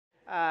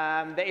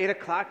The 8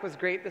 o'clock was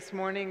great this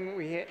morning.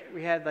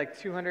 We had like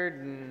 200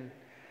 and,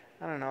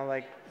 I don't know,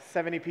 like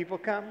 70 people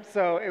come.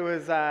 So it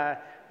was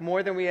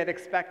more than we had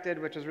expected,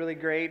 which was really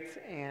great.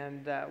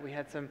 And we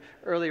had some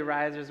early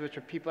risers, which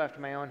are people after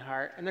my own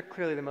heart. And they're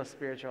clearly the most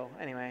spiritual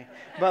anyway.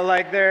 But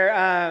like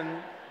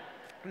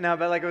no,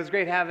 but like it was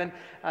great having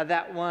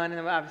that one. And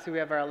then obviously we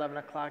have our 11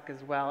 o'clock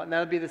as well. And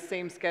that'll be the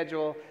same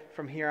schedule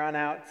from here on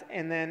out.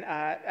 And then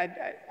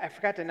I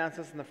forgot to announce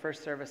this in the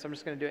first service, so I'm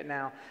just going to do it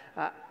now.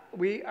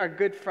 Our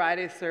Good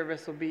Friday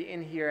service will be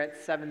in here at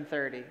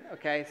 7:30.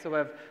 Okay,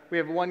 so we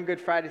have one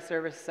Good Friday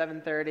service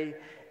 7:30,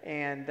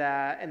 and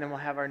then we'll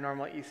have our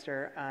normal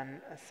Easter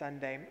on a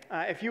Sunday.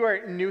 If you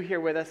are new here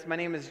with us, my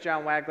name is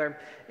John Wagler,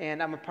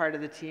 and I'm a part of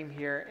the team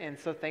here, and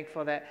so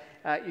thankful that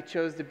you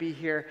chose to be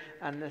here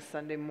on this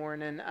Sunday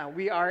morning.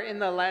 We are in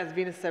the last,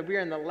 Venus said, we are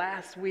in the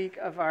last week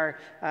of our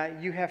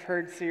You Have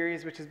Heard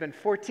series, which has been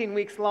 14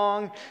 weeks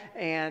long,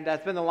 and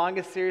it's been the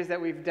longest series that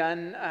we've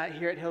done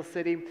here at Hill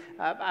City.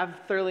 I've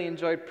thoroughly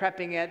enjoyed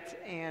prepping it,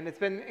 and it's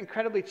been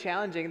incredibly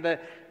challenging.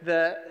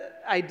 The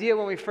idea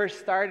when we first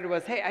started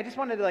was, hey, I just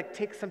wanted to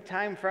take some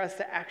time for us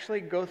to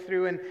actually go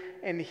through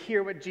and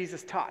hear what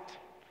Jesus taught,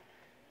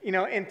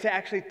 and to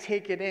actually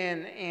take it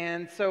in.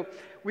 And so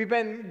we've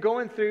been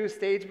going through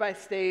stage by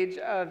stage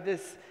of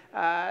this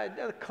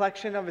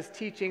collection of his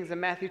teachings in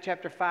Matthew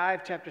chapter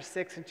 5, chapter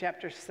 6, and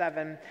chapter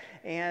 7.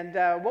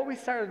 And what we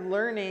started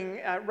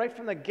learning right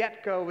from the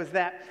get-go was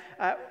that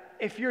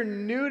if you're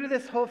new to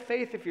this whole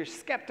faith, if you're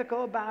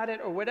skeptical about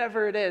it, or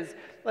whatever it is,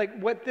 like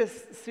what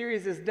this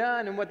series has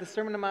done and what the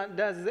Sermon on the Mount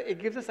does is it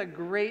gives us a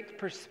great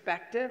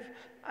perspective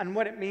on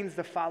what it means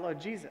to follow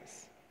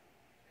Jesus.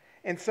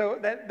 And so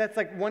that's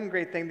like one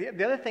great thing.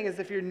 The other thing is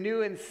if you're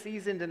new and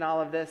seasoned in all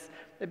of this,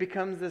 it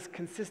becomes this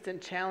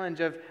consistent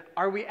challenge of,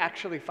 are we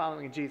actually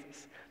following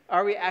Jesus?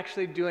 Are we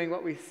actually doing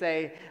what we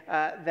say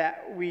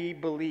that we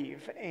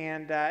believe?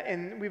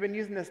 And we've been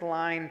using this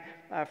line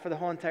for the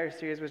whole entire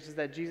series, which is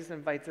that Jesus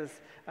invites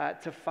us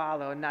to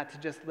follow, not to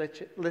just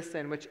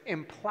listen, which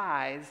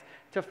implies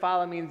to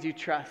follow means you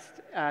trust.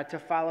 To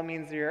follow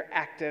means you're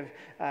active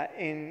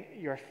in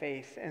your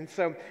faith. And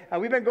so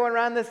we've been going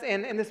around this,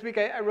 and this week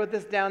I wrote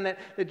this down,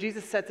 that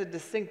Jesus sets a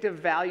distinctive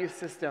value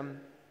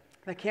system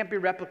that can't be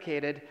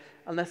replicated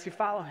unless you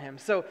follow him.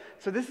 So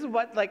this is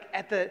what,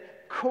 at the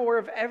core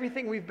of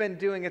everything we've been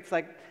doing, it's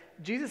like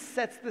Jesus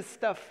sets this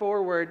stuff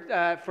forward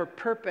for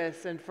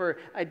purpose and for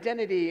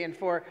identity and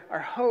for our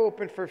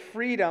hope and for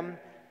freedom,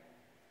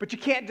 but you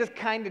can't just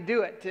kind of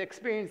do it to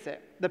experience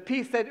it. The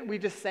peace that we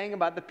just sang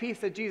about, the peace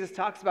that Jesus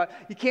talks about,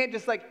 you can't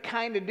just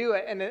kind of do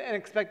it and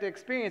expect to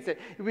experience it.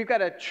 We've got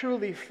to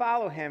truly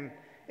follow him.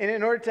 And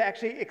in order to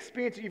actually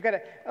experience it, you've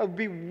got to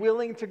be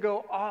willing to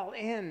go all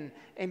in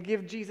and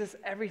give Jesus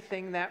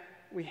everything that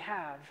we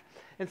have.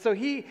 And so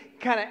he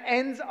kind of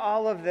ends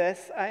all of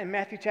this in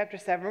Matthew chapter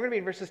 7. We're going to be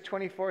in verses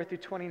 24 through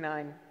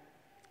 29.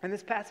 And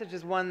this passage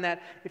is one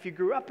that if you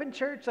grew up in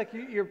church,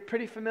 you're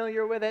pretty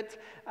familiar with it.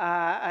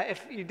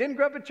 If you didn't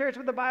grow up in church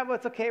with the Bible,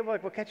 it's okay. We'll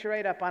catch you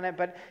right up on it.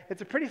 But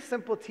it's a pretty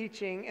simple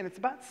teaching, and it's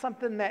about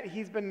something that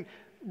he's been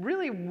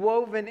really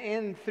woven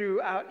in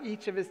throughout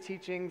each of his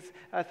teachings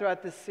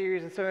throughout this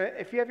series. And so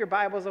if you have your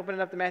Bibles, open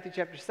it up to Matthew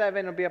chapter 7.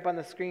 It'll be up on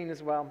the screen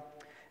as well.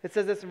 It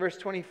says this in verse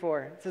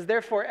 24. It says,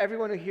 "Therefore,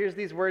 everyone who hears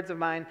these words of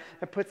mine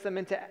and puts them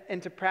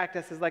into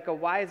practice is like a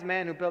wise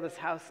man who built his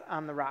house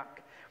on the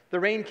rock. The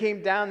rain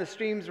came down, the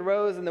streams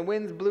rose, and the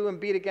winds blew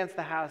and beat against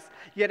the house.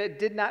 Yet it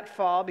did not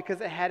fall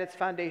because it had its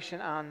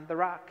foundation on the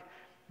rock.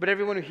 But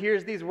everyone who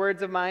hears these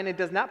words of mine and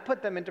does not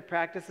put them into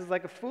practice is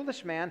like a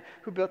foolish man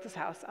who built his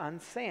house on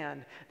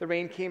sand. The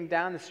rain came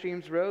down, the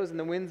streams rose, and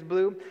the winds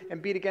blew and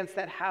beat against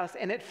that house,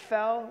 and it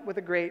fell with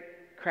a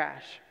great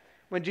crash."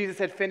 When Jesus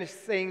had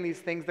finished saying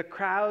these things, the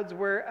crowds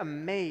were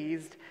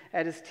amazed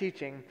at his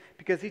teaching,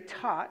 because he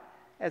taught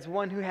as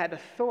one who had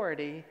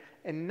authority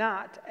and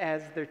not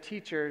as their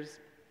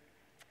teachers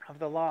of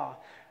the law.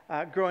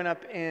 Growing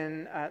up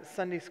in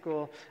Sunday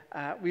school,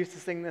 we used to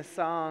sing this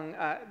song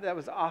that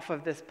was off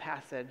of this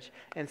passage.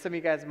 And some of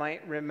you guys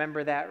might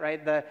remember that,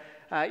 right?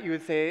 You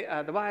would say,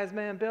 the wise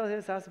man built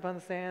his house upon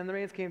the sand, the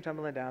rains came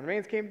tumbling down. The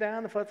rains came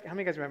down, the floods. How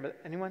many of you guys remember?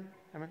 Anyone?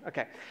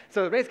 Okay.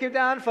 So the rains came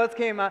down, the floods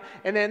came up,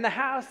 and then the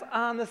house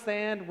on the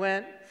sand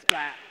went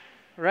splat.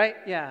 Right?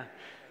 Yeah.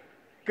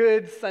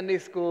 Good Sunday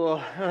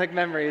school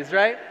memories,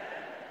 right?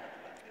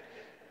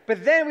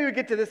 But then we would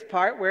get to this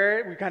part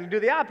where we kind of do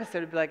the opposite.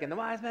 It'd be like, and the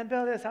wise man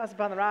built his house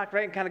upon the rock,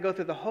 right? And kind of go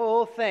through the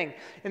whole thing.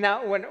 And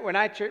now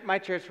my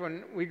church,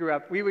 when we grew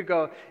up, we would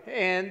go,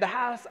 and the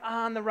house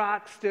on the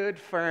rock stood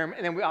firm.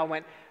 And then we all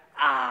went,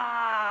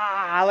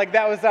 ah,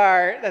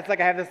 that's I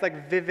have this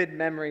vivid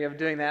memory of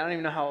doing that. I don't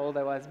even know how old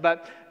I was.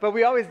 But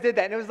we always did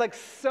that. And it was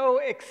so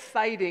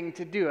exciting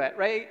to do it,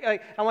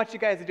 right? I want you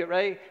guys to do it,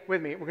 right?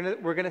 With me.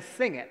 We're gonna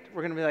sing it.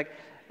 We're gonna be like,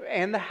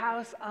 and the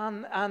house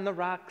on the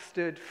rock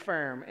stood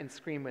firm, and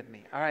scream with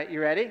me. All right, you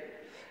ready?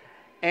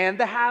 And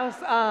the house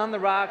on the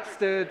rock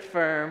stood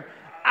firm.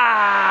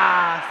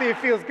 Ah! See, it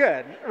feels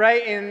good,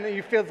 right? And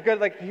it feels good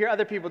you hear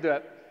other people do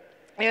it.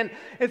 And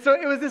so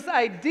it was this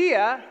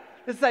idea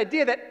This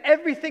idea that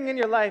everything in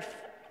your life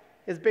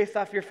is based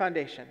off your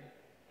foundation.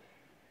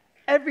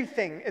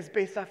 Everything is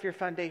based off your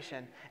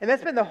foundation. And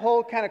that's been the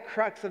whole kind of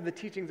crux of the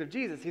teachings of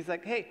Jesus. He's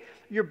like, hey,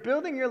 you're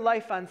building your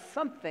life on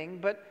something,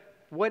 but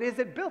what is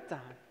it built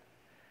on?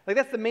 Like,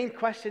 that's the main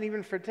question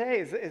even for today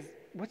is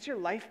what's your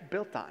life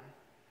built on?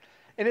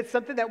 And it's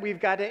something that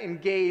we've got to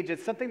engage.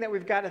 It's something that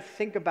we've got to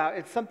think about.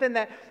 It's something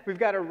that we've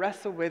got to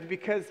wrestle with,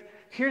 because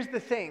here's the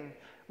thing.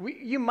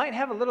 You might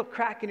have a little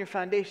crack in your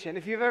foundation.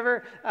 If you've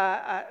ever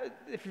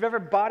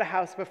bought a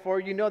house before,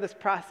 you know this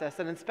process.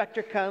 An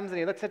inspector comes and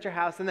he looks at your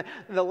house, and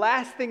the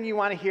last thing you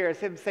want to hear is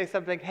him say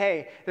something,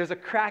 hey, there's a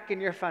crack in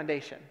your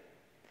foundation.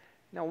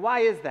 Now,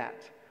 why is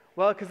that?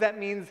 Well, because that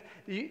means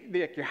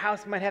your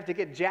house might have to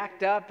get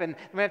jacked up, and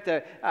you might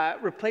have to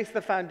replace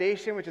the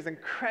foundation, which is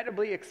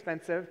incredibly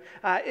expensive.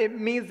 It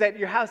means that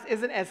your house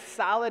isn't as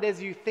solid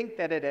as you think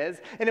that it is,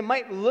 and it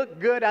might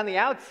look good on the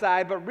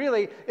outside, but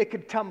really it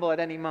could tumble at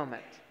any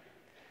moment.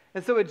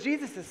 And so what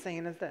Jesus is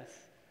saying is this.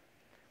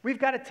 We've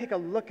got to take a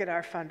look at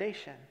our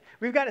foundation.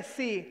 We've got to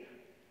see,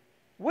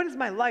 what is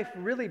my life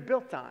really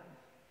built on?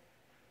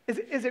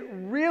 Is it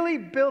really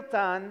built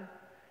on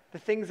the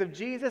things of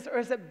Jesus, or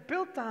is it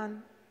built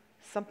on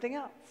something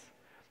else?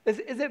 Is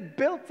it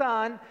built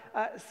on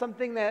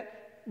something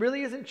that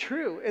really isn't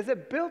true? Is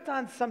it built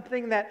on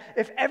something that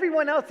if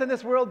everyone else in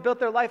this world built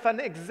their life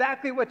on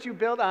exactly what you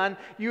built on,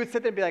 you would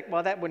sit there and be like,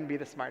 well, that wouldn't be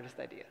the smartest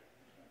idea.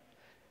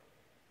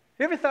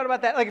 You ever thought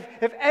about that? Like,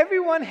 if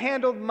everyone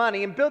handled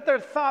money and built their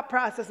thought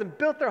process and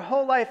built their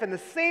whole life in the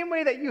same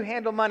way that you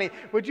handle money,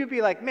 would you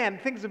be like, man,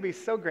 things would be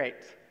so great?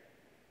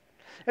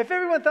 If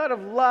everyone thought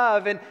of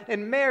love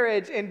and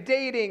marriage and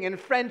dating and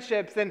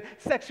friendships and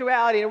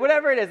sexuality and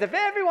whatever it is, if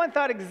everyone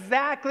thought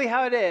exactly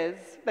how it is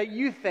that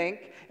you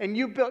think and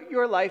you built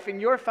your life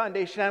and your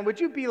foundation on, would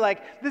you be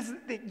like,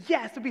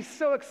 yes, it would be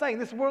so exciting,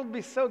 this world would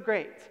be so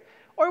great?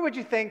 Or would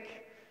you think,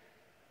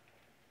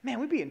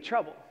 man, we'd be in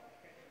trouble?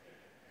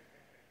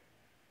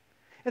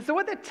 And so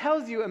what that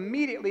tells you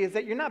immediately is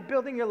that you're not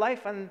building your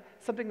life on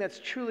something that's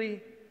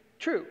truly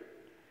true,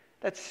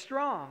 that's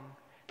strong,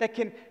 that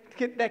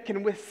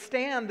can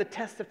withstand the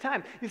test of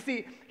time. You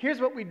see, here's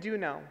what we do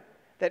know,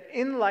 that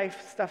in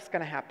life, stuff's going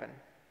to happen.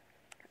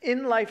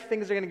 In life,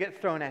 things are going to get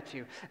thrown at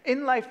you.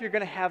 In life, you're going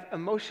to have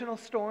emotional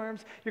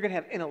storms. You're going to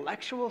have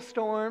intellectual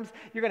storms.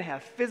 You're going to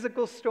have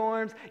physical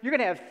storms. You're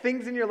going to have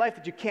things in your life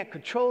that you can't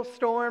control,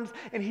 storms.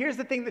 And here's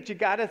the thing that you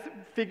got to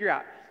figure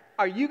out.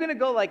 Are you going to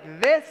go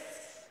like this?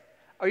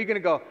 Or are you going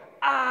to go,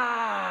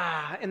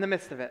 in the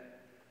midst of it?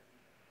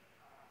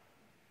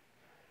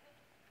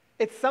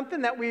 It's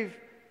something that we've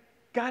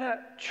got to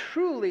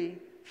truly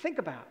think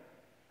about.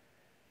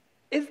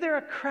 Is there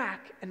a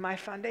crack in my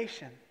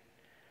foundation?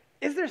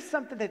 Is there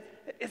something that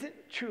isn't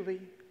truly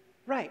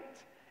right?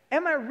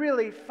 Am I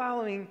really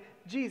following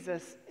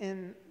Jesus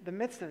in the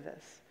midst of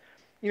this?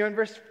 You know, in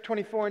verse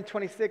 24 and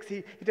 26,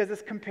 he does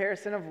this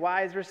comparison of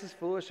wise versus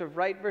foolish, of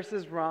right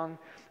versus wrong.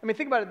 I mean,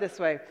 think about it this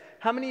way.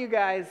 How many of you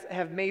guys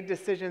have made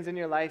decisions in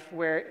your life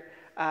where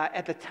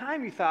at the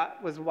time you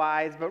thought was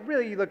wise, but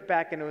really you look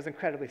back and it was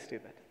incredibly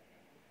stupid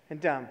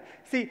and dumb?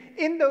 See,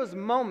 in those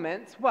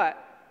moments,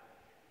 what?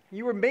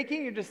 You were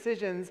making your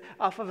decisions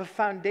off of a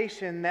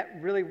foundation that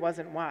really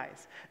wasn't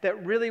wise,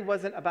 that really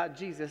wasn't about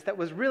Jesus, that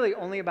was really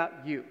only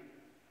about you.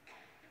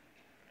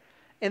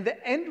 And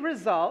the end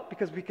result,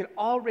 because we can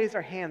all raise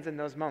our hands in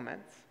those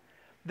moments,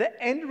 the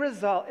end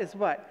result is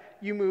what?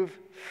 You move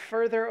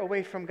further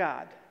away from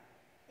God.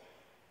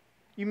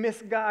 You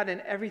miss God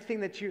in everything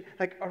that you,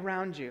 like,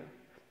 around you.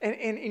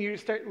 And you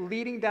start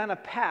leading down a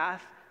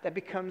path that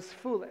becomes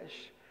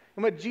foolish.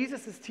 And what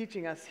Jesus is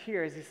teaching us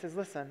here is he says,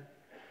 listen,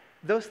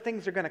 those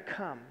things are going to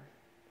come.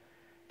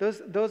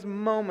 Those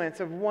moments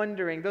of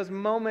wondering, those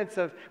moments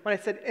of, when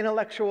I said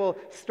intellectual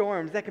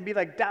storms, that can be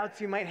like doubts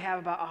you might have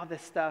about all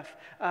this stuff.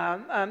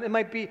 It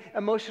might be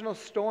emotional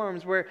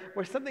storms where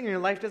something in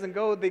your life doesn't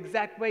go the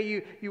exact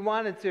way you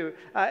wanted to.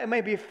 It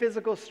might be a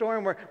physical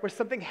storm where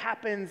something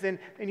happens and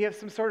you have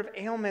some sort of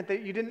ailment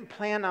that you didn't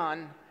plan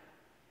on.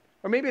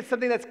 Or maybe it's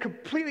something that's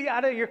completely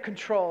out of your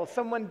control.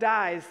 Someone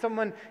dies,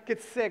 someone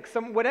gets sick,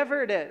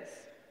 whatever it is.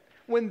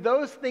 When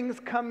those things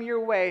come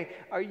your way,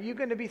 are you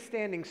going to be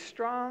standing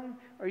strong,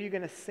 or are you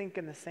going to sink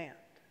in the sand?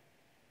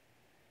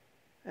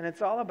 And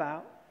it's all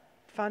about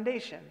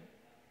foundation.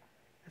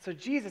 And so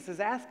Jesus is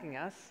asking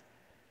us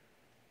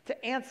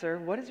to answer,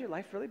 what is your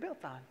life really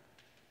built on?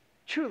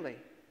 Truly,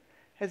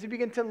 as you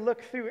begin to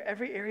look through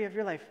every area of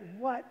your life,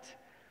 what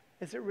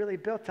is it really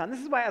built on? This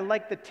is why I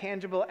like the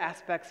tangible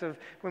aspects of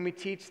when we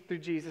teach through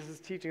Jesus'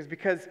 teachings,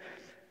 because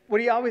what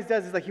he always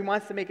does is, like, he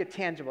wants to make it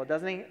tangible,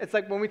 doesn't he? It's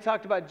like when we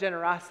talked about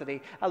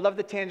generosity. I love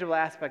the tangible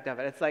aspect of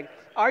it. It's like,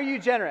 are you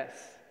generous?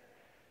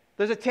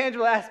 There's a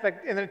tangible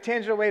aspect and a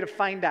tangible way to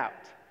find out.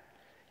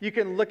 You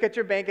can look at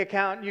your bank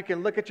account. You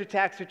can look at your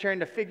tax return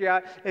to figure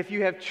out if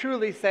you have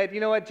truly said, you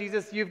know what,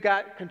 Jesus, you've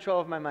got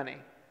control of my money.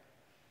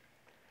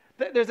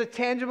 There's a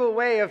tangible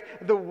way of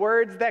the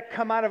words that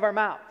come out of our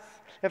mouths.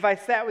 If I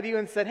sat with you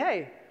and said,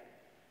 hey,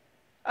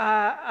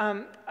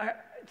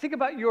 think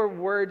about your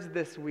words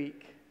this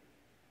week.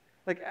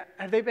 Like,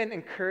 have they been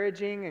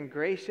encouraging and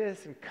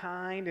gracious and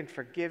kind and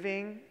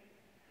forgiving?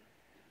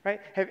 Right?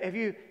 Have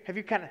you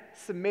kind of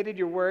submitted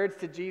your words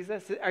to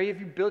Jesus? Have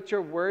you built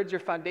your words, your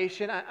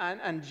foundation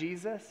on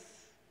Jesus?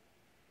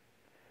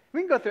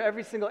 We can go through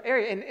every single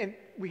area, and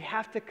we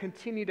have to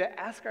continue to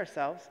ask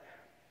ourselves,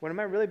 what am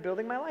I really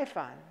building my life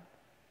on?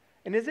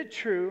 And is it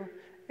true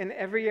in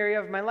every area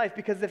of my life?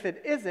 Because if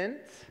it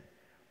isn't,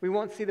 we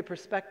won't see the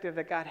perspective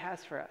that God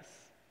has for us.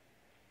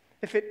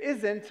 If it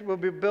isn't, we'll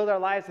build our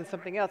lives on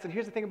something else. And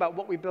here's the thing about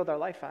what we build our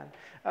life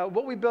on.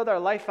 What we build our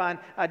life on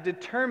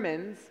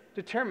determines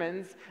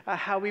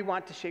how we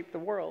want to shape the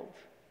world.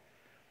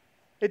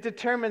 It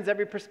determines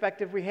every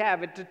perspective we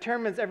have. It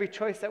determines every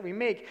choice that we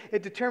make.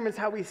 It determines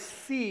how we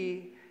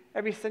see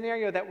every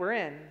scenario that we're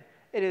in.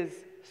 It is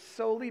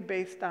solely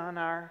based on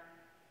our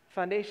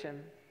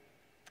foundation.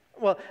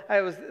 Well,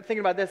 I was thinking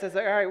about this. I was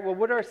like, all right, well,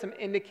 what are some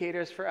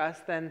indicators for us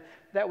then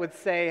that would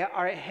say,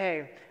 all right,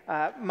 hey,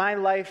 my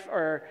life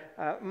or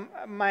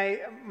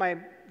my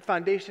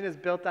foundation is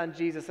built on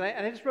Jesus.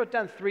 And I just wrote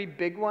down 3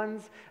 big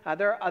ones.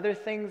 There are other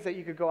things that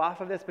you could go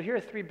off of this, but here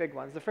are 3 big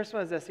ones. The first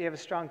one is this: you have a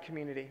strong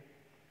community.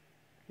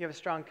 You have a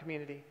strong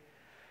community.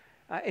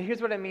 And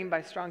here's what I mean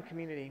by strong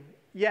community.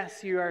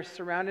 Yes, you are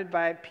surrounded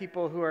by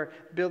people who are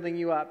building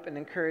you up and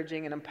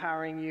encouraging and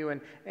empowering you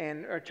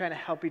and are trying to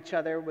help each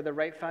other with the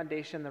right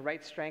foundation, the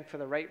right strength for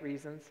the right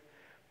reasons.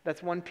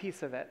 That's one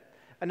piece of it.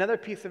 Another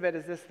piece of it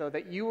is this, though,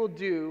 that you will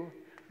do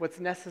what's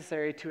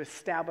necessary to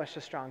establish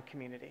a strong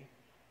community.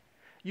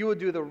 You will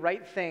do the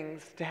right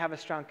things to have a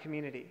strong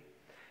community.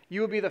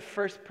 You will be the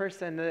first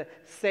person to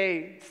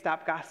say,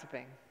 stop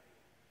gossiping.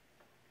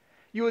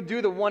 You will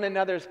do the one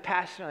another's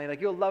passionately.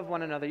 Like, you'll love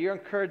one another. You'll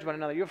encourage one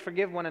another. You'll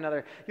forgive one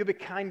another. You'll be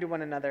kind to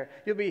one another.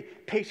 You'll be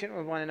patient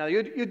with one another.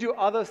 You'll do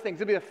all those things.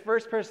 You'll be the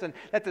first person.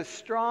 That's a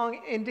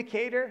strong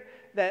indicator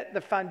that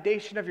the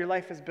foundation of your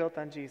life is built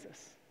on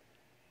Jesus.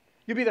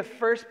 You'll be the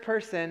first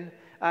person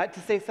to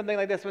say something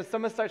like this. When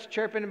someone starts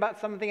chirping about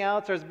something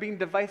else or is being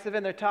divisive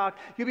in their talk,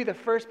 you'll be the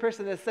first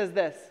person that says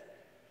this: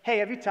 hey,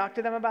 have you talked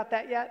to them about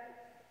that yet?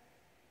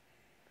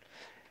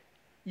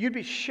 You'd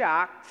be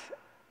shocked.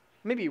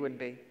 Maybe you wouldn't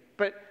be.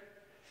 But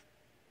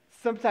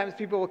sometimes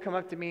people will come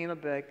up to me and they'll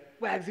be like,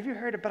 Wags, have you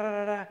heard of blah,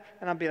 blah, blah?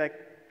 And I'll be like,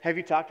 have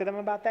you talked to them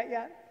about that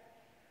yet?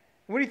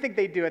 What do you think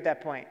they do at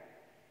that point?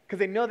 Because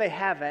they know they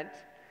haven't.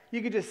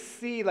 You could just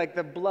see like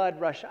the blood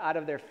rush out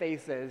of their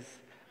faces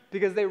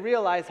because they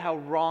realize how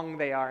wrong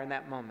they are in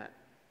that moment.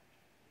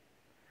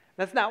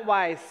 That's not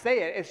why I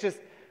say it. It's just,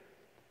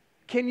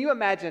 can you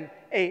imagine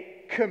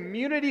a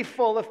community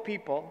full of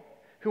people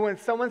who, when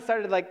someone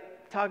started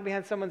like talking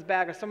behind someone's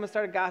back, or someone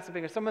started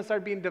gossiping, or someone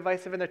started being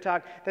divisive in their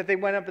talk, that they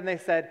went up and they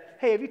said,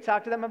 hey, have you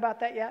talked to them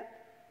about that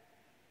yet?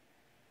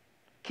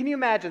 Can you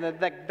imagine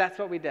that that's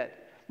what we did?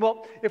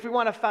 Well, if we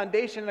want a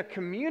foundation, a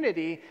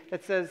community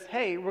that says,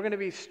 hey, we're going to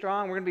be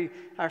strong,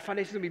 our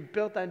foundation is going to be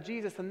built on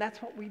Jesus, then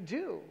that's what we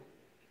do.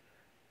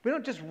 We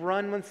don't just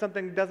run when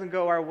something doesn't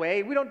go our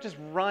way. We don't just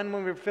run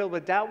when we're filled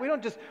with doubt. We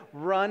don't just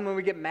run when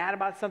we get mad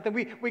about something.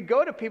 We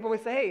go to people and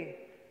we say, hey,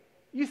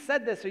 you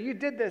said this or you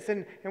did this,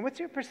 and what's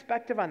your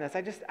perspective on this?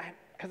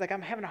 Because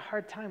I'm having a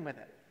hard time with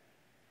it.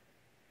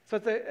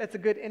 So it's a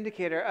good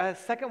indicator.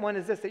 Second one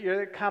is this, that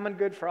you're the common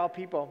good for all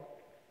people.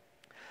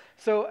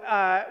 So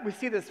we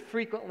see this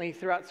frequently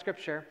throughout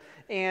Scripture,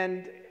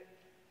 and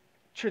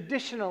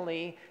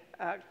traditionally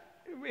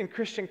in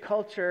Christian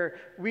culture,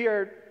 we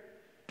are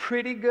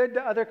pretty good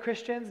to other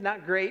Christians,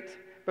 not great,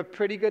 but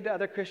pretty good to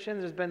other Christians.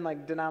 There's been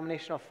like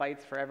denominational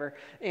fights forever,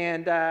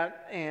 and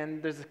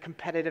there's a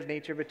competitive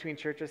nature between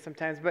churches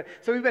sometimes. But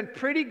so we've been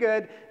pretty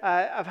good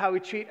of how we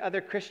treat other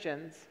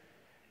Christians.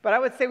 But I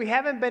would say we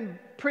haven't been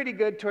pretty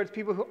good towards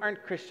people who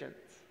aren't Christians.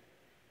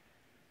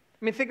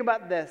 I mean, think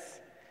about this,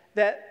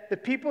 that the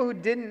people who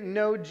didn't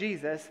know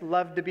Jesus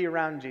loved to be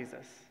around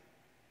Jesus.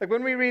 Like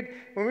when we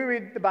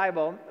read the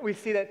Bible, we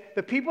see that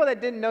the people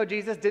that didn't know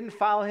Jesus, didn't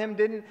follow him,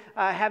 didn't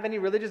have any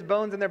religious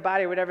bones in their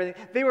body or whatever,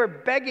 they were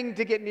begging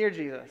to get near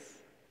Jesus.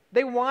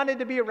 They wanted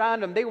to be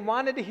around him. They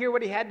wanted to hear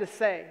what he had to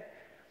say.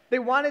 They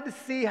wanted to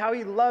see how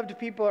he loved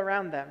people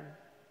around them.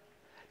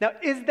 Now,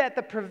 is that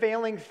the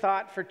prevailing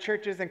thought for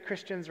churches and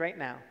Christians right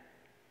now?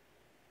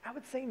 I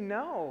would say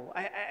no.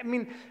 I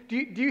mean, do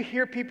you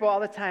hear people all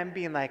the time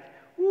being like,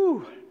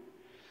 ooh,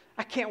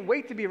 I can't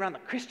wait to be around the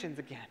Christians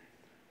again?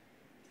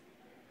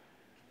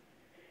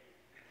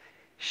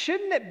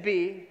 Shouldn't it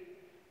be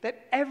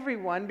that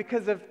everyone,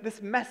 because of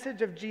this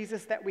message of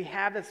Jesus that we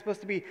have that's supposed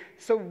to be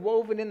so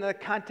woven in the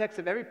context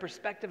of every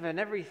perspective and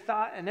every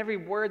thought and every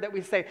word that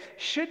we say,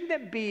 shouldn't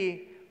it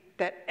be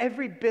that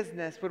every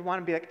business would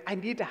want to be like, I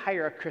need to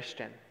hire a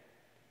Christian?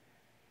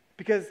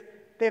 Because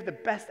they have the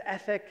best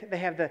ethic,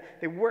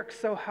 they work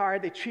so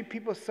hard, they treat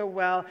people so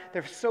well,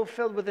 they're so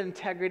filled with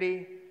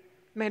integrity.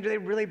 Man, do they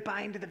really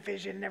buy into the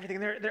vision and everything?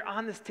 They're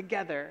on this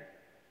together.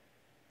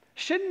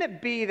 Shouldn't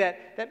it be that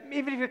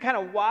even if you're kind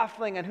of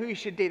waffling on who you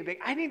should date,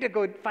 I need to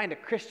go find a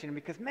Christian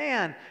because,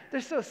 man, they're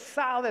so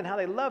solid in how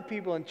they love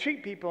people and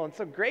treat people and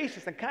so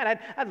gracious and kind.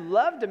 I'd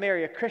love to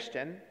marry a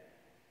Christian.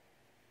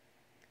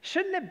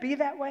 Shouldn't it be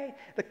that way?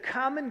 The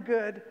common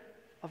good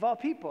of all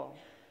people.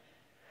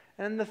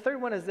 And then the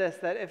third one is this,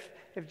 that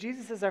if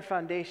Jesus is our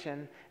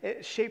foundation,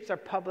 it shapes our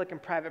public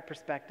and private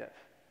perspective.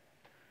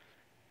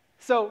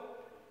 So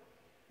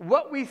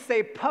what we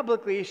say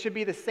publicly should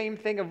be the same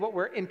thing of what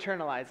we're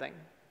internalizing.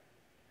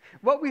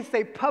 What we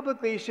say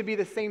publicly should be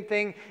the same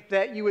thing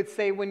that you would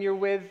say when you're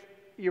with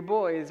your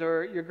boys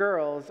or your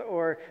girls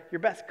or your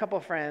best couple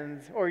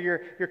friends or your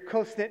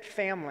close-knit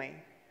family.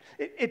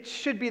 It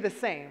should be the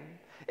same.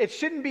 It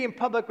shouldn't be in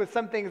public with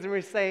some things and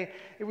we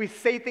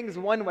say things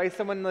one way.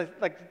 Someone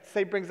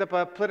say brings up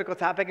a political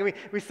topic and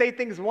we say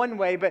things one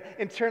way, but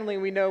internally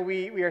we know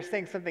we are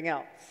saying something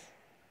else.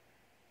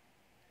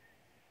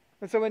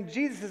 And so when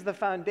Jesus is the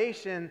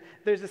foundation,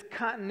 there's this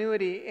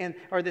continuity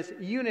or this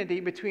unity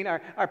between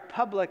our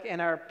public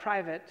and our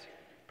private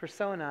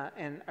persona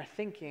and our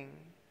thinking.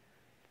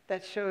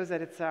 That shows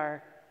that it's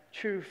our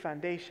true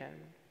foundation.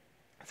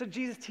 So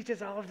Jesus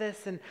teaches all of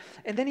this, and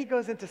then he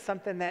goes into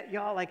something that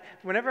y'all,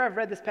 whenever I've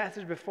read this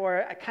passage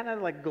before, I kind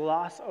of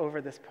gloss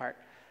over this part.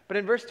 But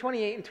in verse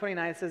 28 and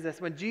 29 it says this,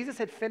 when Jesus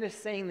had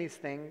finished saying these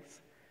things,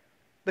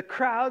 the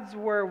crowds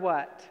were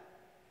what?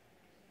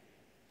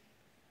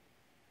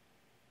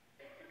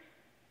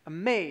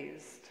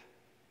 Amazed.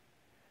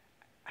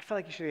 I feel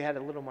like you should have had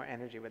a little more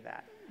energy with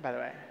that, by the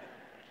way.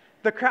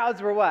 The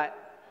crowds were what?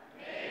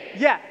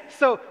 Amazed. Yeah,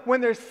 so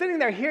when they're sitting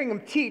there hearing him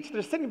teach,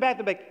 they're sitting back,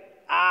 they're like,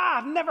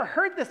 I've never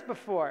heard this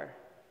before.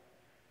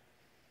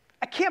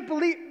 I can't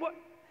believe,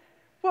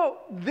 whoa,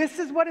 this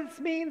is what it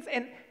means?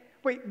 And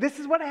wait, this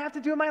is what I have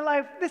to do in my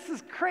life? This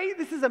is crazy,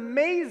 this is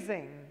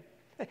amazing.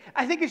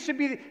 I think it should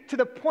be to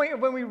the point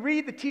of when we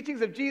read the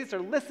teachings of Jesus or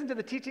listen to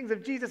the teachings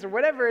of Jesus or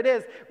whatever it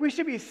is, we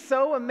should be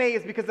so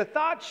amazed because the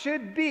thought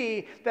should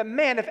be that,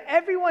 man, if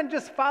everyone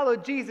just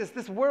followed Jesus,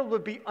 this world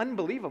would be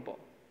unbelievable.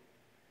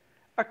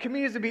 Our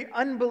communities would be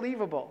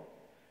unbelievable.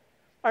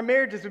 Our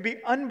marriages would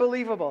be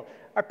unbelievable.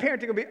 Our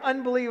parenting would be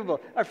unbelievable.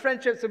 Our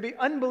friendships would be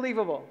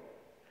unbelievable.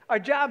 Our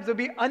jobs would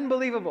be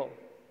unbelievable.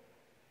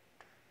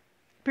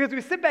 Because we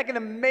sit back in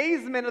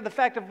amazement of the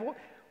fact of,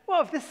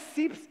 well, if this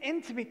seeps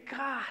into me,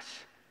 gosh,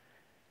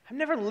 I've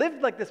never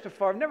lived like this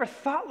before. I've never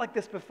thought like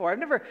this before. I've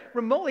never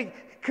remotely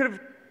could have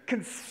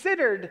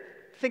considered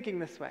thinking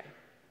this way.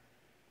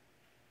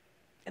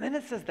 And then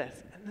it says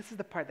this, and this is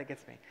the part that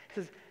gets me. It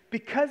says,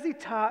 because he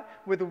taught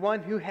with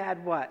one who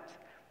had what?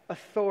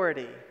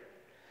 Authority.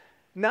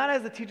 Not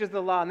as the teachers of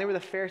the law, and they were the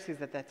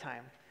Pharisees at that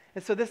time.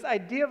 And so this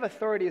idea of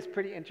authority is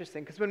pretty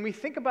interesting, because when we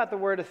think about the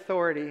word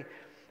authority,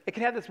 it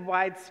can have this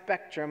wide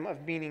spectrum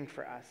of meaning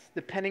for us,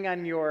 depending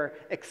on your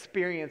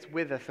experience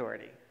with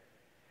authority.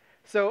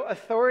 So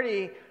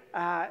authority,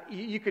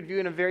 you could view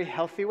in a very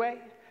healthy way.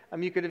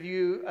 You could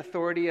view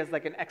authority as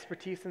like an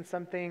expertise in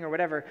something or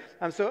whatever.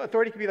 So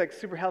authority could be like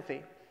super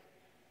healthy.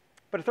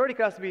 But authority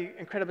could also be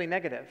incredibly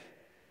negative.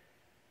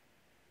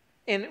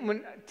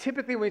 And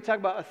typically when we talk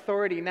about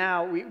authority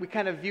now, we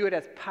kind of view it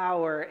as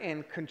power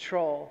and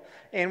control.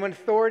 And when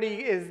authority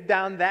is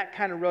down that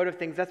kind of road of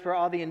things, that's where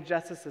all the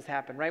injustices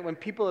happen, right? When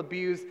people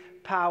abuse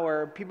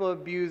power, people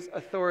abuse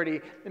authority,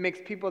 it makes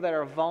people that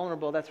are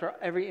vulnerable. That's where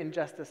every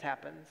injustice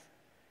happens.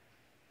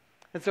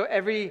 And so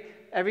every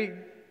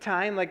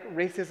time like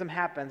racism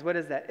happens, what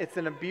is that? It's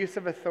an abuse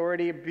of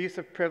authority, abuse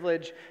of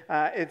privilege.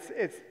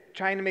 It's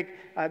trying to make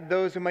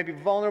those who might be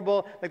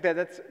vulnerable like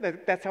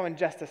that. That's how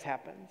injustice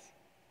happens.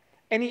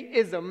 Any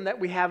ism that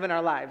we have in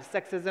our lives,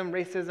 sexism,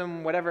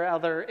 racism, whatever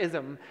other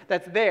ism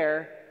that's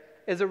there,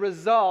 is a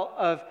result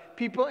of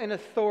people in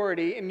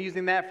authority and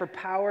using that for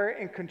power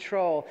and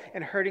control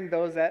and hurting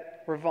those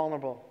that were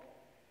vulnerable.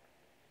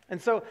 And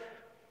so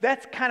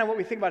that's kind of what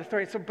we think about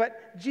authority. So,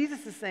 but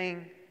Jesus is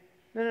saying,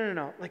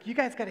 no. Like, you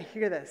guys got to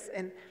hear this.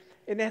 And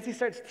as he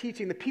starts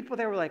teaching, the people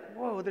there were like,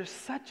 whoa, there's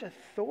such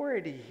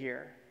authority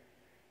here.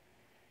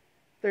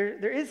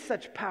 There is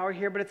such power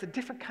here, but it's a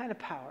different kind of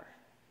power.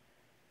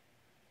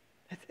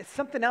 It's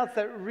something else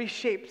that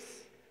reshapes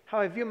how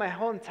I view my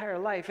whole entire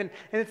life. And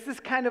it's this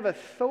kind of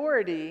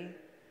authority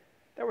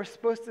that we're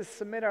supposed to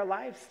submit our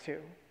lives to.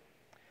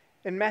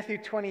 In Matthew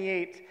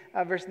 28,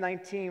 verse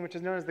 19, which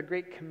is known as the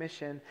Great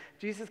Commission,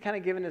 Jesus is kind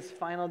of giving his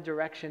final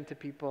direction to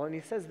people. And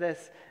he says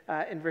this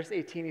in verse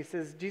 18. He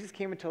says, Jesus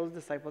came and told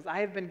his disciples,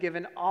 I have been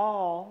given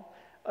all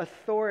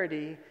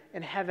authority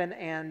in heaven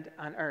and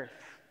on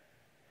earth.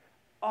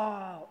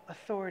 All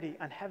authority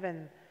on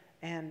heaven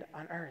and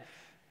on earth.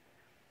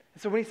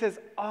 So when he says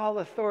all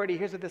authority,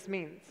 here's what this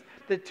means.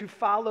 That to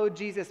follow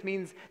Jesus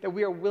means that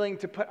we are willing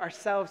to put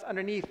ourselves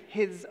underneath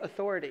his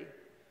authority,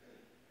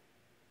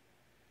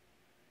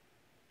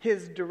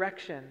 his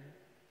direction.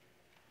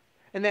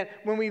 And that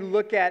when we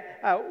look at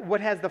what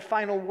has the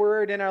final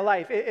word in our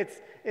life,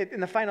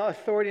 in the final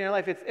authority in our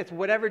life, it's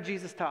whatever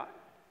Jesus taught.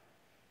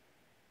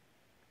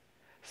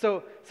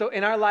 So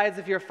in our lives,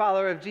 if you're a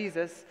follower of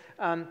Jesus,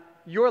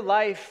 your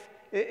life,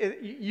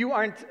 you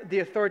aren't the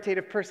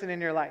authoritative person in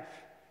your life.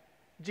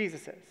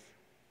 Jesus is.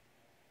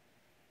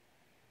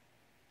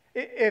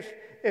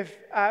 If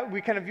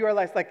we kind of view our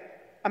lives like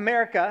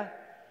America,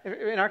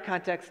 in our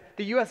context,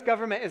 the U.S.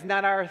 government is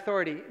not our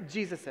authority.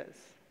 Jesus is.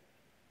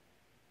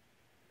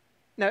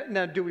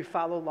 Now, do we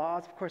follow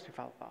laws? Of course we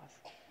follow laws.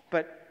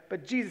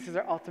 But Jesus is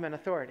our ultimate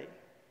authority.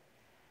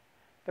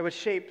 That what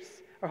shapes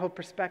our whole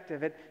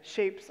perspective. It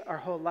shapes our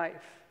whole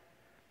life.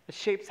 It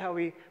shapes how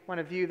we want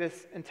to view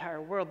this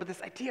entire world. But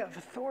this idea of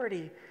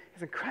authority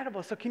is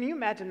incredible. So can you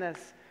imagine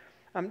this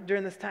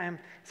during this time?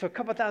 So a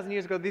couple thousand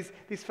years ago,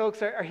 these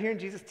folks are hearing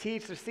Jesus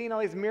teach. They're seeing all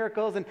these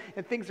miracles, and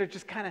things are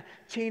just kind of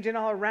changing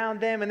all around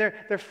them. And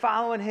they're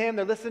following him.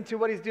 They're listening to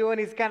what he's doing.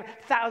 He's got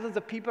thousands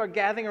of people are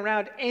gathering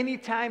around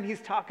anytime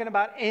he's talking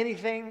about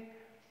anything.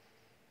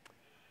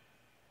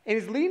 And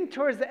he's leading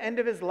towards the end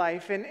of his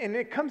life. And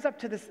it comes up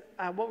to this,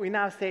 what we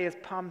now say is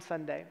Palm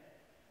Sunday.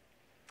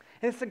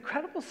 And this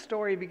incredible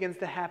story begins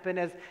to happen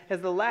as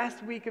the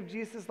last week of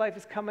Jesus' life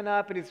is coming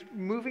up and he's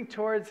moving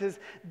towards his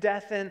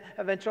death and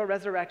eventual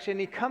resurrection.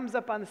 He comes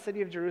up on the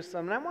city of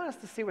Jerusalem. And I want us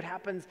to see what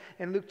happens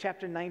in Luke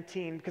chapter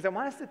 19 because I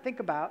want us to think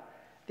about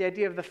the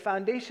idea of the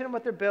foundation of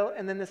what they're built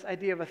and then this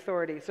idea of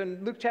authority. So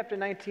in Luke chapter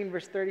 19,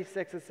 verse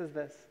 36, it says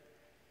this.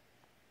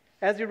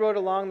 As he rode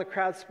along, the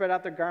crowd spread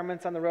out their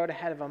garments on the road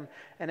ahead of him.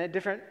 And a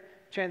different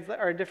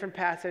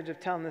passage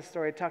of telling this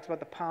story, it talks about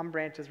the palm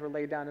branches were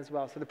laid down as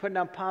well. So they're putting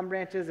down palm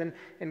branches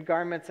and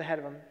garments ahead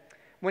of him.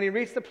 When he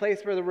reached the place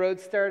where the road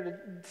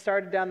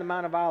started down the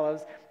Mount of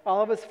Olives,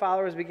 all of his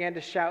followers began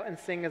to shout and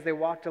sing as they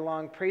walked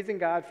along, praising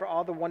God for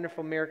all the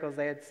wonderful miracles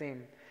they had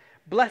seen.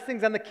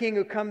 Blessings on the King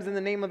who comes in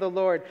the name of the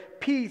Lord.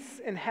 Peace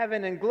in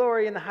heaven and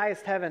glory in the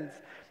highest heavens.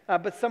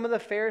 But some of the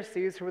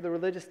Pharisees, who were the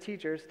religious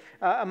teachers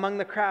among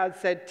the crowd,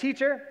 said,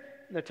 Teacher,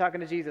 they're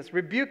talking to Jesus,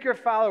 rebuke your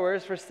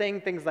followers for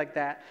saying things like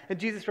that. And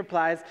Jesus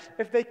replies,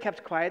 if they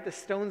kept quiet, the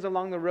stones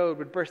along the road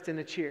would burst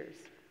into cheers.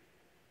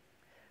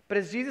 But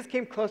as Jesus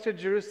came closer to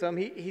Jerusalem,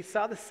 he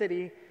saw the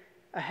city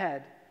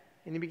ahead,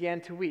 and he began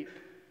to weep.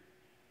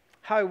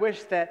 How I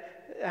wish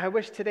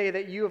today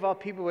that you of all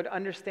people would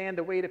understand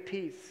the way to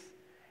peace.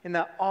 And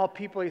that all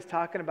people he's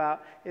talking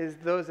about is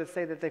those that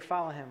say that they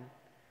follow him.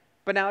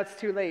 But now it's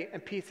too late,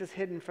 and peace is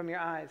hidden from your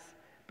eyes.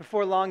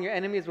 Before long, your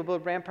enemies will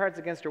build ramparts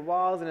against your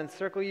walls and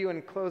encircle you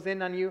and close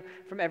in on you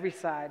from every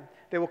side.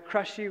 They will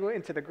crush you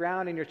into the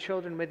ground and your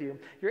children with you.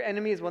 Your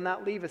enemies will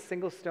not leave a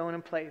single stone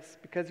in place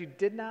because you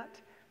did not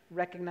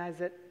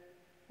recognize it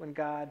when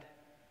God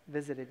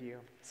visited you.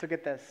 So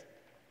get this.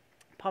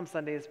 Palm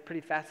Sunday is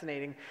pretty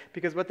fascinating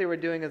because what they were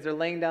doing is they're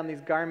laying down these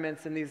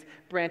garments and these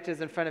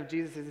branches in front of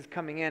Jesus as he's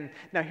coming in.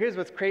 Now here's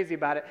what's crazy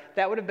about it.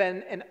 That would have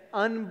been an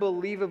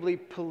unbelievably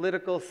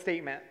political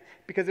statement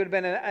because it would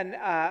have been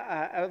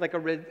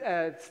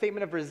a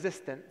statement of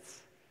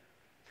resistance.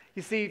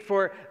 You see,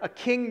 for a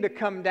king to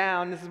come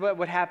down, this is what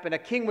would happen. A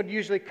king would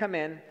usually come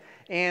in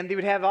and they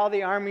would have all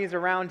the armies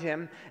around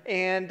him.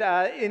 And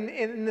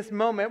in this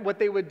moment, what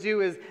they would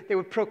do is they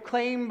would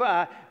proclaim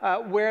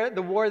where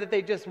the war that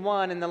they just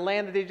won and the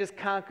land that they just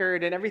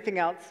conquered and everything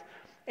else.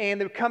 And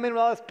they would come in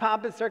with all this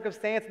pomp and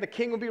circumstance, and the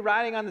king would be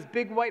riding on this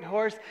big white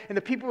horse, and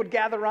the people would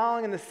gather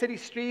along in the city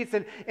streets,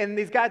 and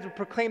these guys would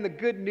proclaim the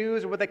good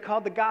news, or what they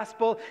called the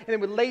gospel, and they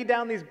would lay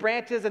down these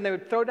branches, and they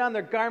would throw down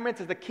their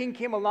garments as the king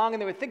came along,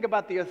 and they would think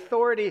about the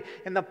authority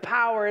and the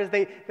power as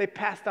they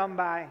passed on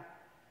by.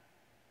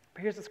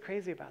 But here's what's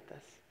crazy about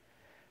this.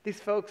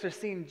 These folks are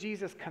seeing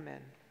Jesus come in.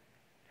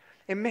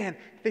 And man,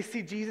 they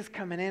see Jesus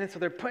coming in, and so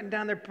they're putting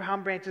down their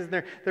palm branches,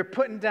 and they're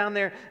putting down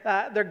their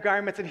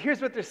garments. And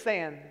here's what they're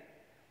saying.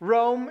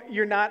 Rome,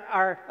 you're not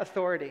our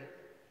authority.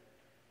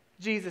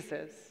 Jesus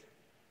is.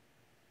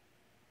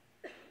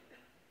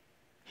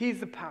 He's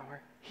the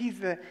power. He's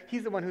the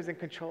one who's in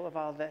control of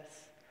all this.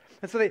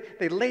 And so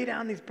they lay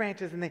down these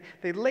branches and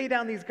they lay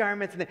down these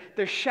garments and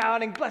they're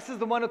shouting, blessed is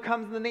the one who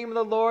comes in the name of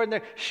the Lord. And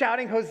they're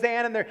shouting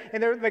Hosanna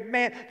and they're like,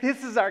 man,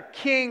 this is our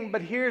king.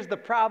 But here's the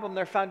problem.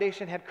 Their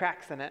foundation had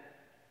cracks in it.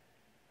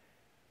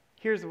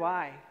 Here's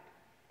why.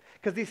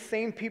 Because these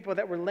same people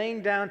that were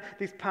laying down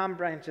these palm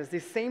branches,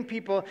 these same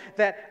people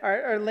that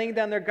are laying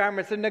down their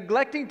garments, they're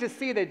neglecting to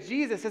see that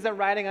Jesus isn't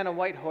riding on a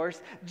white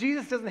horse.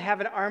 Jesus doesn't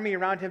have an army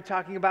around him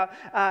talking about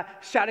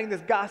shouting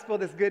this gospel,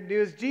 this good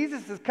news.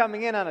 Jesus is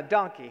coming in on a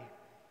donkey,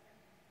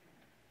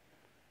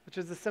 which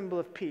is the symbol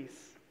of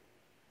peace.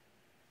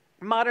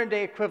 Modern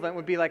day equivalent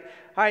would be like,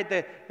 all right,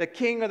 the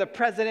king or the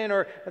president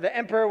or the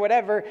emperor,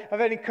 whatever, of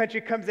any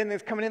country comes in,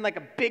 that's coming in like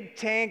a big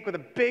tank with a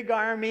big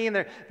army, and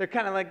they're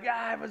kind of like,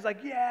 everyone's like,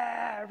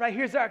 yeah, right,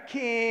 here's our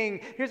king,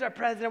 here's our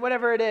president,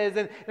 whatever it is,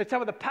 and they're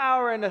talking about the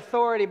power and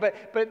authority, but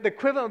the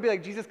equivalent would be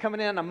like Jesus coming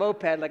in on a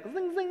moped, like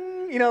zing,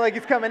 zing, like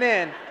he's coming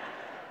in.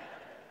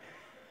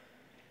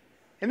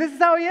 And this is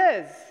how he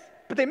is,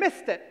 but they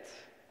missed it.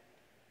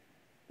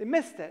 They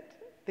missed it.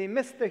 They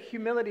missed the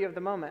humility of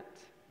the moment.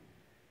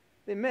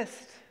 They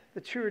missed the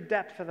true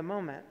depth of the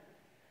moment.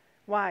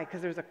 Why?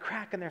 Because there was a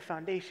crack in their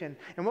foundation.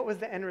 And what was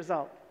the end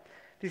result?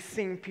 These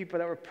same people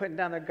that were putting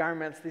down their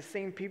garments, these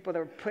same people that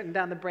were putting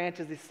down the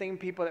branches, these same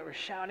people that were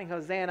shouting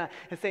Hosanna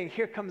and saying,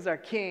 here comes our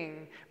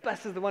king.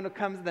 Blessed is the one who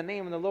comes in the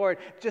name of the Lord.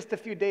 Just a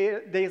few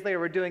days later,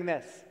 we're doing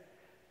this.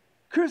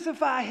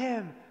 Crucify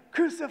him,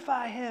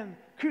 crucify him,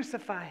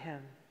 crucify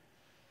him.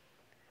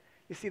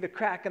 You see, the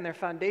crack in their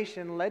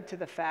foundation led to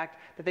the fact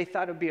that they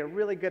thought it would be a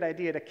really good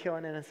idea to kill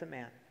an innocent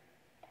man.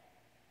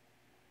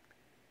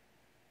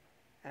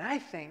 And I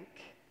think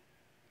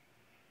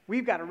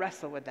we've got to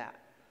wrestle with that.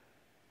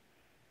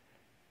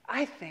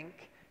 I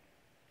think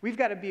we've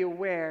got to be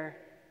aware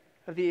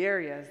of the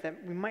areas that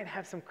we might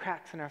have some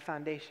cracks in our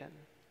foundation.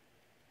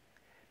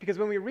 Because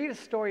when we read a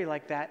story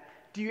like that,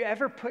 do you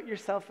ever put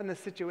yourself in the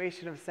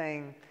situation of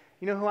saying,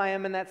 you know who I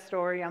am in that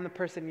story? I'm the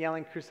person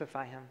yelling,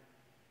 crucify him.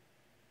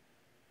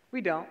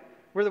 We don't.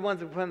 We're the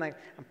ones who put like,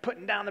 I'm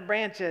putting down the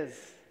branches.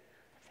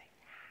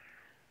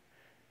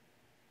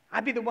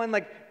 I'd be the one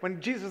like,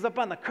 when Jesus was up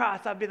on the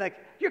cross, I'd be like,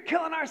 you're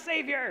killing our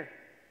Savior.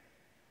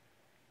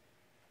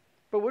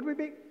 But would we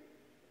be?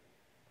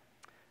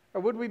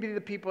 Or would we be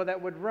the people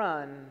that would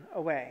run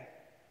away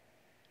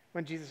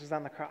when Jesus was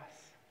on the cross?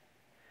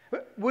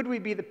 Would we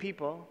be the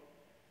people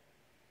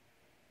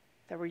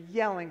that were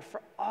yelling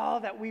for all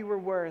that we were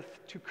worth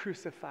to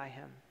crucify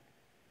him?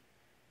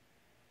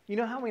 You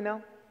know how we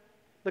know?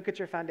 Look at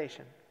your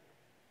foundation.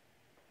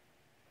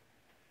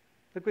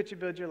 Look what you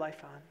build your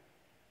life on.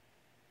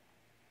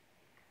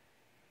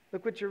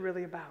 Look what you're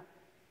really about.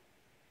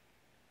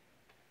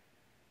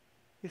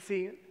 You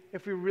see,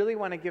 if we really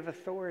want to give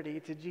authority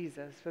to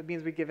Jesus, that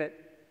means we give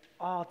it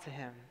all to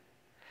him.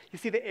 You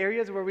see, the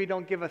areas where we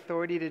don't give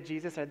authority to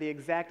Jesus are the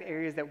exact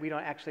areas that we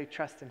don't actually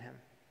trust in him,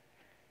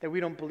 that we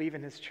don't believe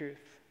in his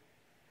truth,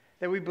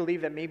 that we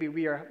believe that maybe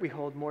we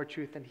hold more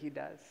truth than he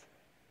does.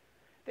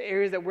 The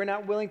areas that we're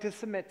not willing to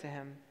submit to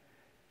him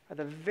are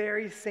the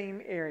very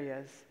same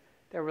areas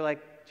that we're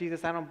like,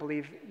 Jesus, I don't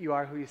believe you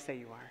are who you say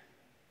you are.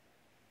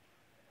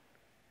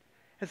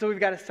 And so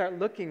we've got to start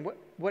looking,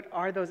 what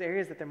are those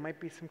areas that there might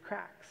be some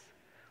cracks?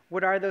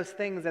 What are those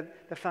things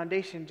that the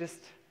foundation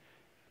just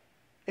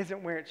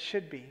isn't where it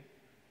should be?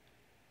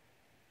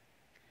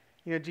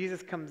 You know,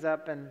 Jesus comes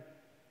up and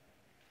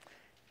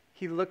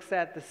he looks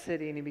at the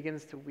city and he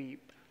begins to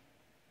weep.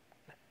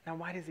 Now,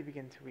 why does he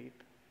begin to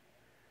weep?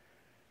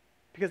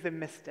 Because they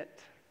missed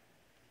it.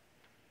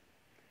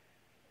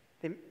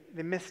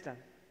 They missed him.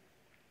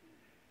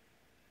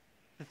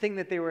 The thing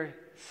that they were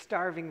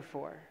starving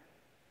for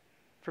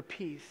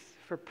peace,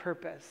 for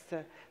purpose,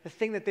 the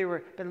thing that they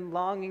were been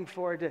longing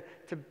for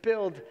to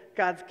build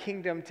God's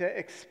kingdom, to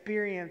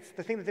experience,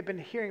 the thing that they've been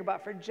hearing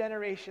about for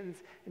generations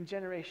and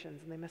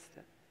generations, and they missed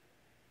it.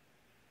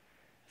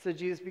 So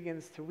Jesus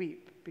begins to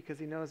weep because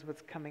he knows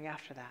what's coming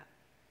after that.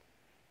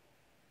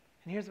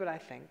 And here's what I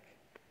think.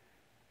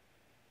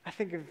 I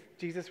think if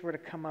Jesus were to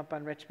come up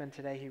on Richmond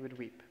today, he would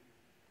weep.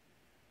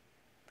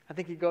 I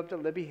think he'd go up to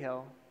Libby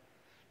Hill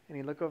and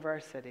he'd look over our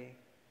city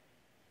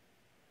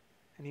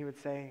and he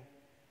would say,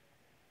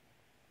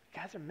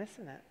 you guys are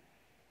missing it.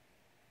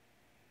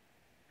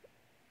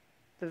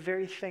 The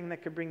very thing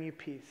that could bring you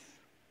peace,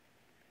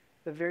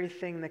 the very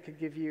thing that could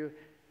give you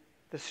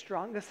the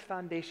strongest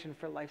foundation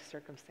for life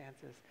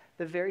circumstances,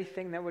 the very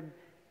thing that would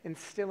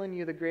instill in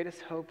you the greatest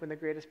hope and the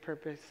greatest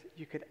purpose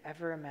you could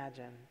ever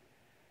imagine.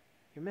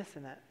 You're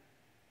missing it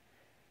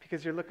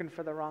because you're looking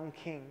for the wrong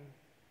king.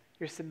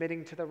 You're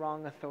submitting to the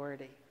wrong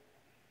authority.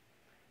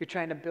 You're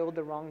trying to build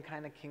the wrong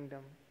kind of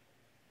kingdom.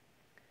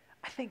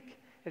 I think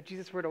if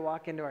Jesus were to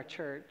walk into our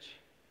church,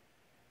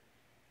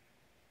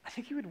 I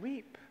think he would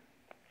weep.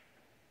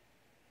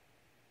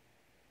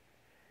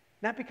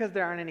 Not because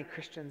there aren't any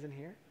Christians in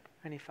here,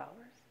 any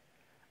followers.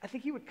 I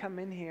think he would come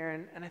in here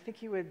and I think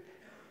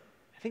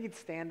he'd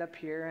stand up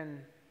here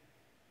and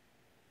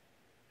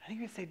I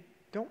think he'd say,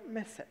 don't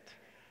miss it.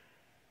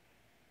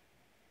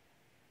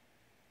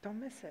 Don't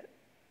miss it.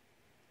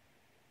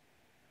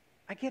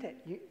 I get it.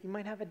 You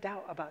might have a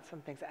doubt about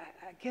some things.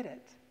 I get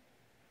it.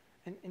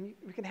 And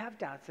we can have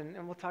doubts,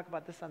 and we'll talk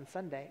about this on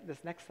Sunday, this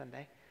next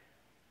Sunday.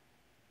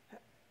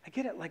 I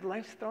get it, like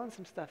life's throwing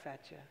some stuff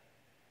at you.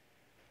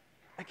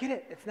 I get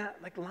it, it's not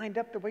like lined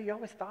up the way you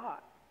always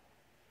thought.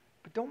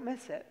 But don't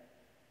miss it.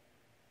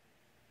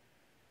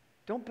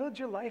 Don't build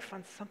your life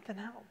on something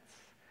else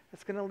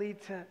that's going to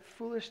lead to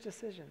foolish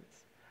decisions.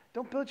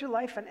 Don't build your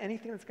life on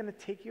anything that's going to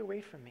take you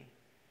away from me.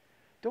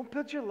 Don't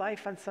build your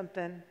life on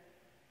something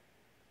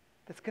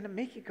that's going to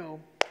make you go,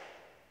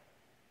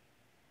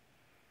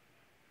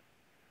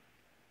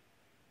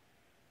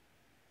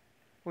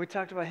 when we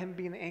talked about him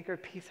being the anchor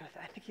of peace,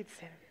 I think he'd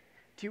say,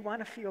 do you want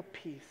to feel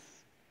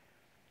peace?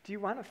 Do you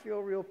want to feel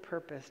real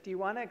purpose? Do you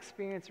want to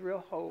experience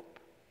real hope?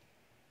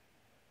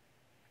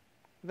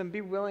 Then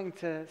be willing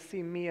to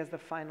see me as the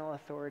final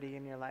authority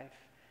in your life.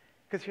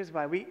 Because here's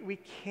why. We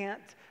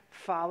can't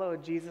follow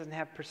Jesus and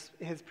have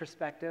his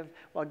perspective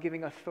while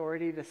giving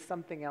authority to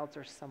something else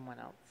or someone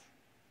else.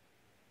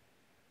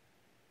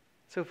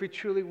 So if we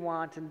truly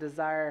want and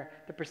desire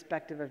the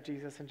perspective of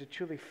Jesus and to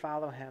truly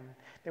follow him,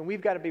 then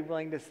we've got to be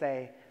willing to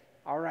say,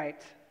 all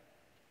right,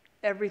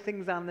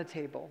 everything's on the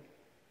table.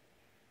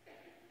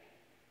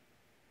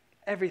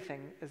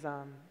 Everything is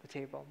on the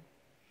table.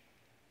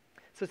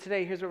 So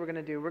today, here's what we're going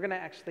to do. We're going to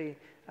actually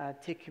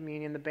take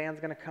communion. The band's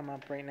going to come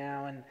up right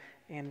now,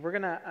 and we're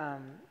going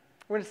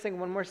to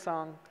sing one more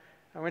song.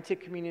 We're going to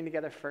take communion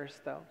together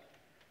first, though.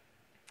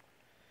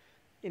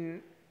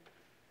 Here's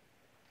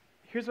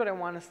what I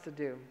want us to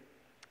do.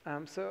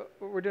 So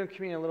we're doing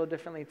communion a little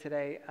differently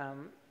today.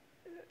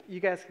 You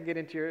guys can get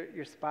into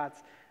your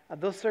spots.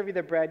 they'll serve you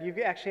the bread. You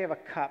actually have a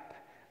cup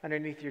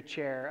underneath your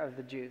chair of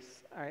the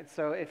juice. All right,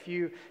 so if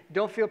you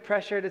don't feel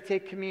pressure to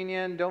take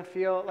communion, don't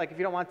feel like if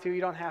you don't want to,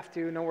 you don't have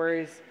to, no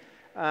worries.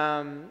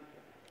 No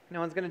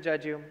one's going to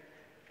judge you.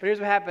 But here's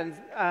what happens.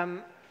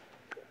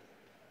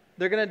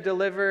 They're going to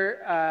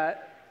deliver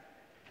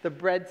the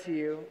bread to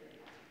you.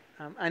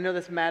 I know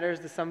this matters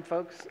to some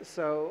folks,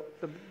 so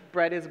the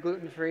bread is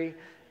gluten-free,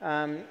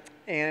 and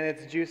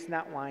it's juice,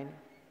 not wine.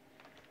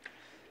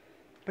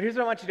 But here's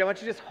what I want you to do. I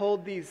want you to just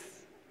hold these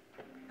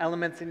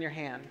elements in your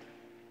hand.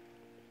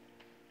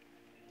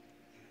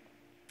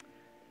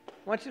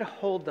 I want you to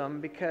hold them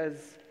because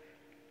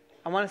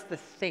I want us to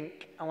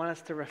think. I want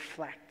us to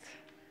reflect.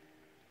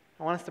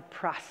 I want us to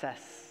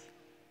process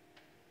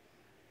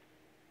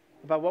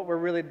about what we're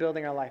really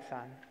building our life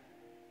on.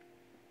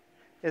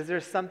 Is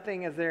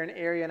there an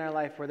area in our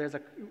life where there's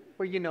a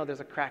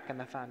crack in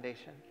the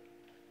foundation?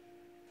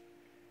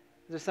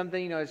 Is there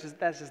something,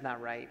 that's just not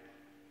right?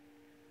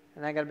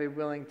 And I got to be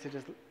willing to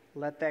just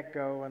let that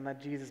go and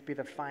let Jesus be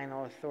the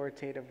final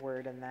authoritative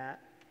word in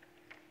that.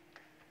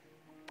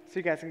 So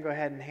you guys can go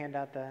ahead and hand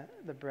out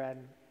the bread.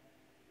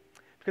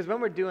 Because when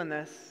we're doing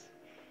this,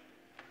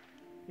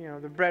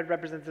 the bread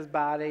represents his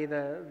body,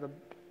 the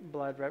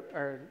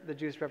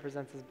juice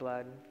represents his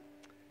blood.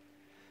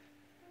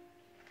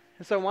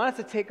 And so I want us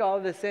to take all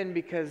of this in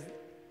because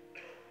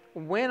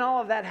when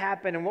all of that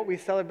happened and what we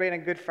celebrate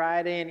on Good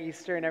Friday and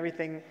Easter and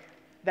everything,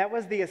 that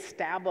was the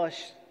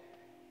established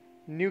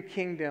new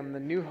kingdom, the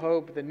new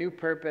hope, the new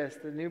purpose,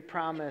 the new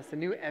promise, the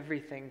new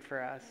everything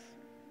for us.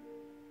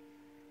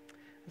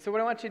 And so what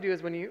I want you to do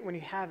is when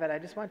you have it, I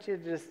just want you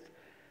to just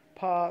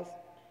pause.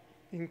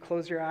 You can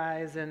close your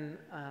eyes, and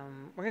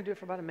we're going to do it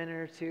for about a minute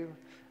or two,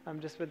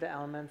 just with the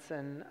elements,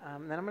 and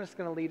then I'm just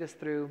going to lead us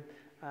through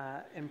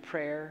in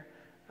prayer.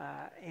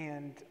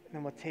 And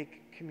then we'll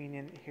take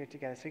communion here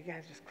together. So you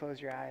guys just close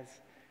your eyes.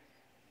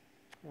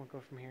 We'll go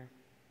from here.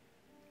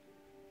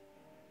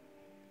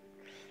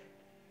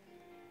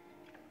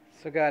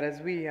 So God,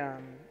 as we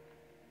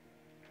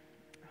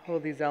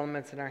hold these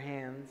elements in our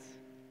hands,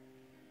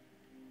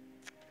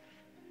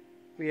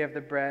 we have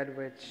the bread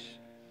which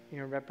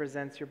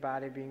represents your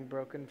body being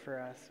broken for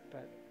us.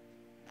 But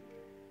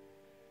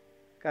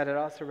God, it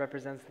also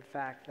represents the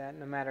fact that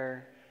no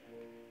matter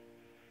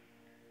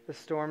the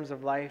storms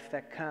of life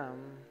that come,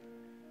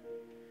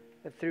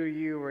 that through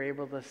you we're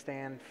able to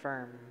stand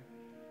firm.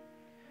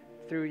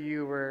 Through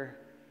you we're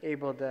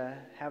able to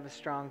have a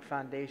strong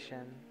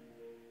foundation.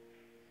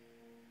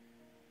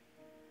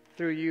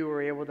 Through you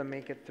we're able to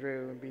make it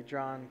through and be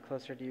drawn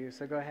closer to you.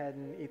 So go ahead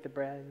and eat the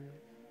bread.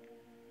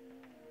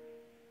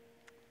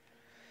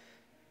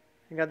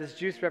 And God, this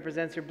juice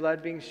represents your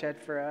blood being shed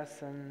for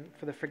us and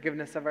for the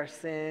forgiveness of our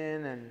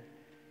sin and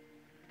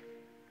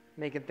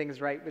making things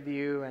right with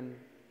you. And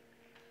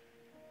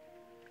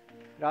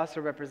it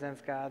also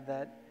represents, God,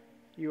 that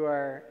you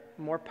are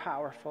more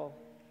powerful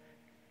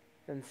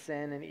than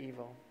sin and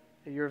evil.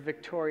 That you're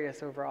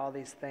victorious over all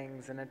these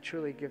things, and it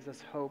truly gives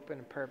us hope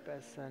and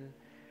purpose. And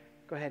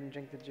go ahead and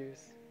drink the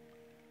juice.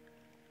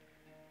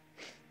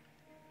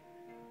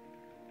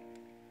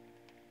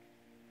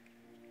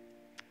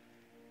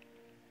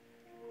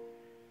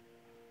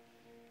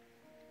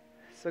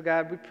 So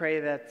God, we pray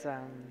that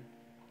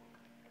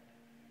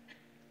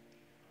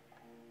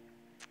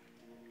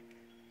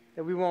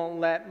that we won't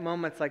let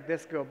moments like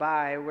this go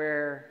by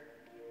where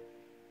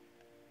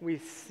we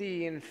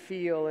see and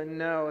feel and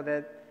know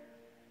that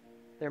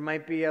there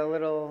might be a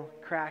little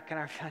crack in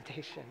our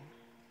foundation.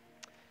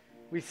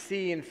 We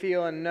see and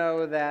feel and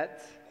know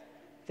that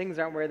things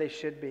aren't where they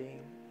should be.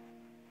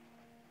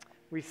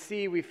 We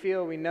see, we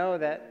feel, we know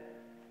that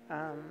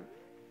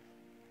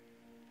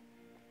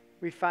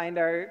we find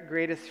our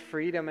greatest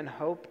freedom and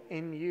hope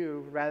in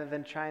you rather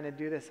than trying to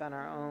do this on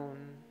our own.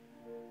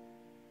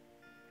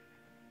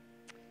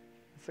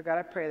 So God,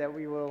 I pray that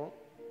we will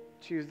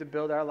choose to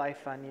build our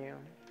life on you.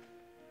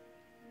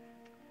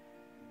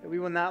 That we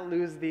will not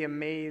lose the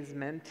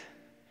amazement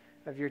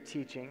of your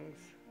teachings,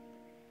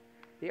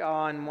 the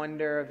awe and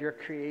wonder of your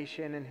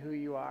creation and who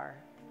you are.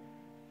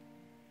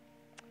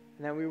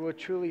 And that we will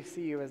truly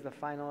see you as the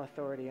final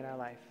authority in our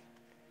life.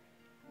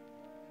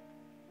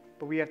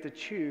 But we have to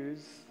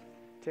choose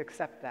to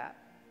accept that.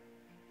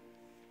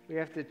 We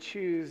have to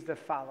choose to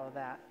follow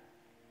that.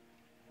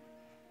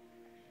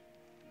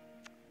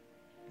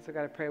 So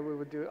God, I pray we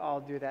would all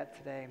do that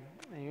today.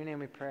 In your name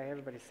we pray.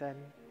 Everybody said,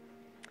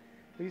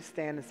 will you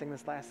stand and sing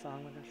this last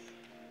song with us?